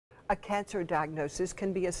A cancer diagnosis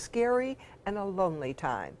can be a scary and a lonely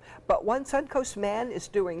time, but one Suncoast man is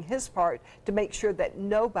doing his part to make sure that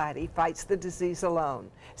nobody fights the disease alone.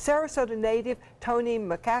 Sarasota native Tony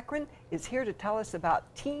McCachran is here to tell us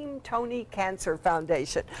about Team Tony Cancer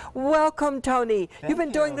Foundation. Welcome, Tony. You've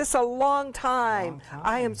been doing this a long time.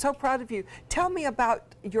 I am so proud of you. Tell me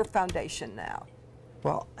about your foundation now.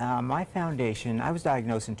 Well, my foundation, I was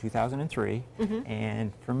diagnosed in 2003,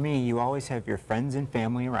 and for me, you always have your friends and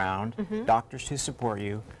family around, doctors to support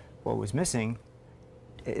you. What was missing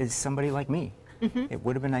is somebody like me. It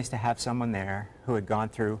would have been nice to have someone there who had gone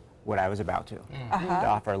through what I was about to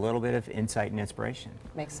offer a little bit of insight and inspiration.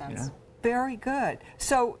 Makes sense. You know? Very good.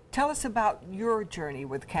 So tell us about your journey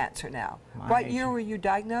with cancer now. What year were you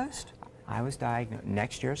diagnosed? I was diagnosed,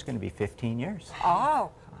 next year is going to be 15 years. Oh,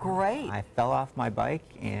 great. I fell off my bike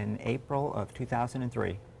in April of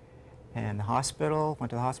 2003. And the hospital, went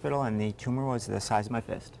to the hospital, and the tumor was the size of my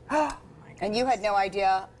fist. And you had no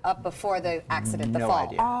idea up before the accident, the fall? No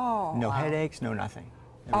idea. Oh, no headaches, no nothing.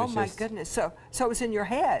 Oh my goodness. So it was in your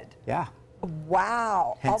head? Yeah.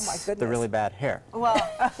 Wow. Hence oh my goodness. the really bad hair. Well,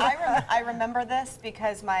 I remember this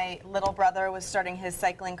because my little brother was starting his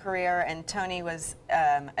cycling career, and Tony was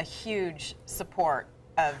a huge support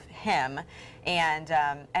of him, and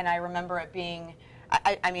I remember it being,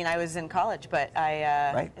 I mean, I was in college, but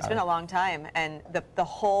it's been a long time, and the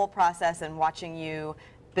whole process and watching you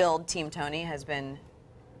build Team Tony has been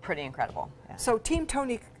pretty incredible. Yeah. So Team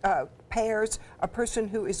Tony pairs a person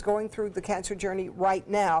who is going through the cancer journey right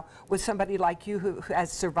now with somebody like you who has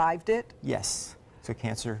survived it? Yes. So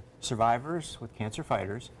cancer survivors with cancer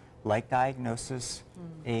fighters, like diagnosis,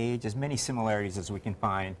 age, as many similarities as we can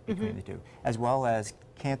find between the two, as well as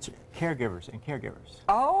cancer caregivers and caregivers.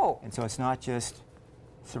 Oh. And so it's not just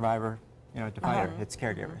survivor, you know, to fighter, it's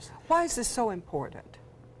caregivers. Why is this so important?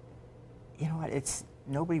 You know what, it's,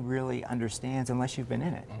 nobody really understands unless you've been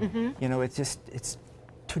in it. You know, it's just, it's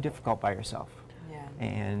too difficult by yourself. Yeah.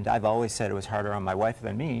 And I've always said it was harder on my wife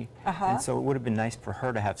than me, and so it would have been nice for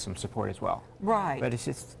her to have some support as well. Right. But it's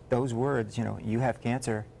just those words, you know, you have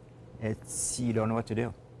cancer, it's, you don't know what to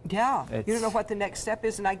do. Yeah, you don't know what the next step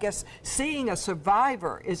is, and I guess seeing a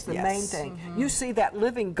survivor is the main thing. You see that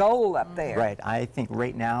living goal up there. Right, I think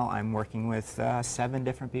right now I'm working with 7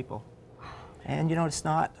 different people. And you know, it's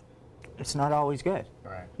not always good.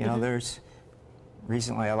 Right. You know,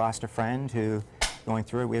 recently I lost a friend who, going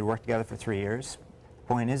through it, we had worked together for 3 years.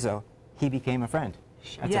 Point is though, he became a friend.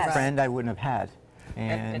 That's a friend I wouldn't have had.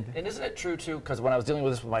 And isn't it true too, because when I was dealing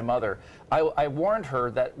with this with my mother, I warned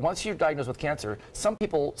her that once you're diagnosed with cancer, some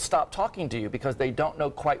people stop talking to you because they don't know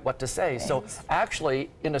quite what to say. So actually,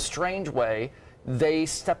 in a strange way, they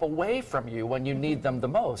step away from you when you need them the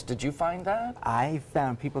most. Did you find that? I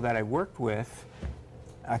found people that I worked with,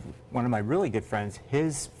 one of my really good friends,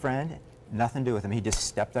 his friend, nothing to do with him. He just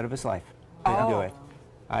stepped out of his life. Didn't do it.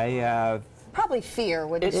 Probably fear,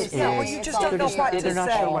 would you say? Well, you just don't know what to say. They're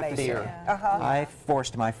not sure what to say. I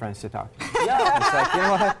forced my friends to talk to me. It's like, you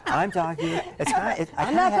know what, I'm talking to you. It's kind of,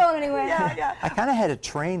 I'm not going anywhere. I kind of had to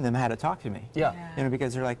train them how to talk to me. Yeah. You know,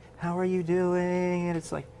 because they're like, how are you doing? And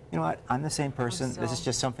it's like, you know what, I'm the same person. This is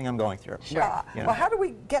just something I'm going through. You know? Well, how do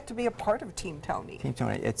we get to be a part of Team Tony? Team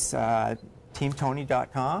Tony, it's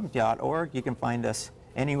teamtony.com.org. You can find us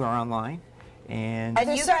anywhere online. And Are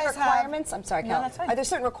there you certain guys requirements? I'm sorry, No, Cal. that's fine. Are there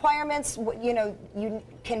certain requirements? You know, you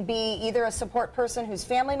can be either a support person whose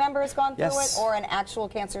family member has gone through it, or an actual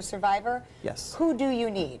cancer survivor. Yes. Who do you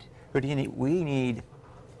need? Who do you need? We need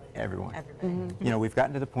everyone. You know, we've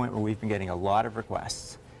gotten to the point where we've been getting a lot of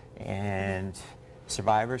requests, and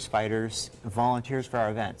survivors, fighters, volunteers for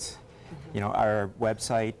our events. You know, our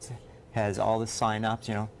website has all the sign-ups.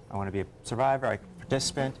 You know, I want to be a survivor, a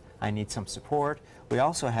participant, I need some support. We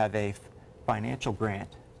also have a financial grant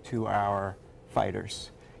to our fighters.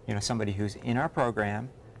 You know, somebody who's in our program,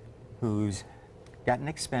 who's got an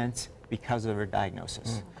expense because of their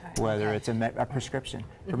diagnosis, whether it's a prescription.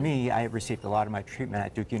 For me, I received a lot of my treatment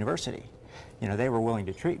at Duke University. You know, they were willing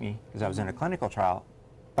to treat me because I was in a clinical trial,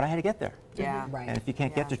 but I had to get there. Yeah. Right. And if you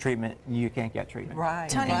can't get to treatment, you can't get treatment. Right.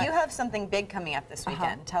 Tony, you have something big coming up this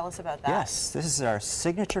weekend. Tell us about that. Yes, this is our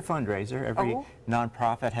signature fundraiser. Every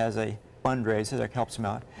nonprofit has a fundraiser that helps them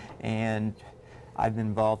out. And I've been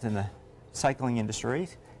involved in the cycling industry,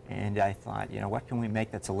 and I thought, you know, what can we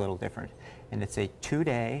make that's a little different? And it's a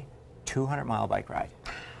 2-day, 200-mile bike ride.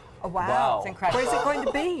 Oh, wow. Wow. It's incredible. Where's it going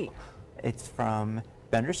to be? It's from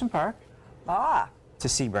Benderson Park to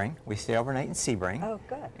Sebring. We stay overnight in Sebring. Oh,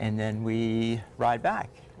 good. And then we ride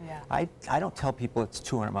back. Yeah. I don't tell people it's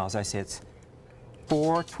 200 miles. I say it's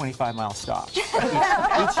 4 25-mile stops each day.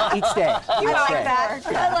 You each like day. that?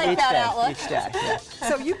 Yeah, I like each that day, outlook. Each day. Yeah.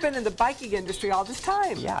 So you've been in the biking industry all this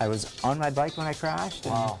time. Yeah, I was on my bike when I crashed.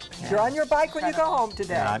 Wow. You're on your bike when you go home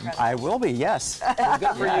today. I will be, yes. Good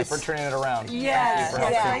for you Yes. for turning it around. Yes, Thank you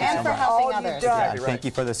for Yeah, helping and so for much. helping All you've others. done. Exactly right. Thank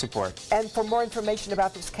you for the support. And for more information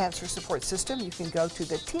about this cancer support system, you can go to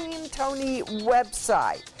the Team Tony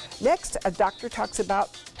website. Next, a doctor talks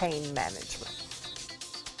about pain management.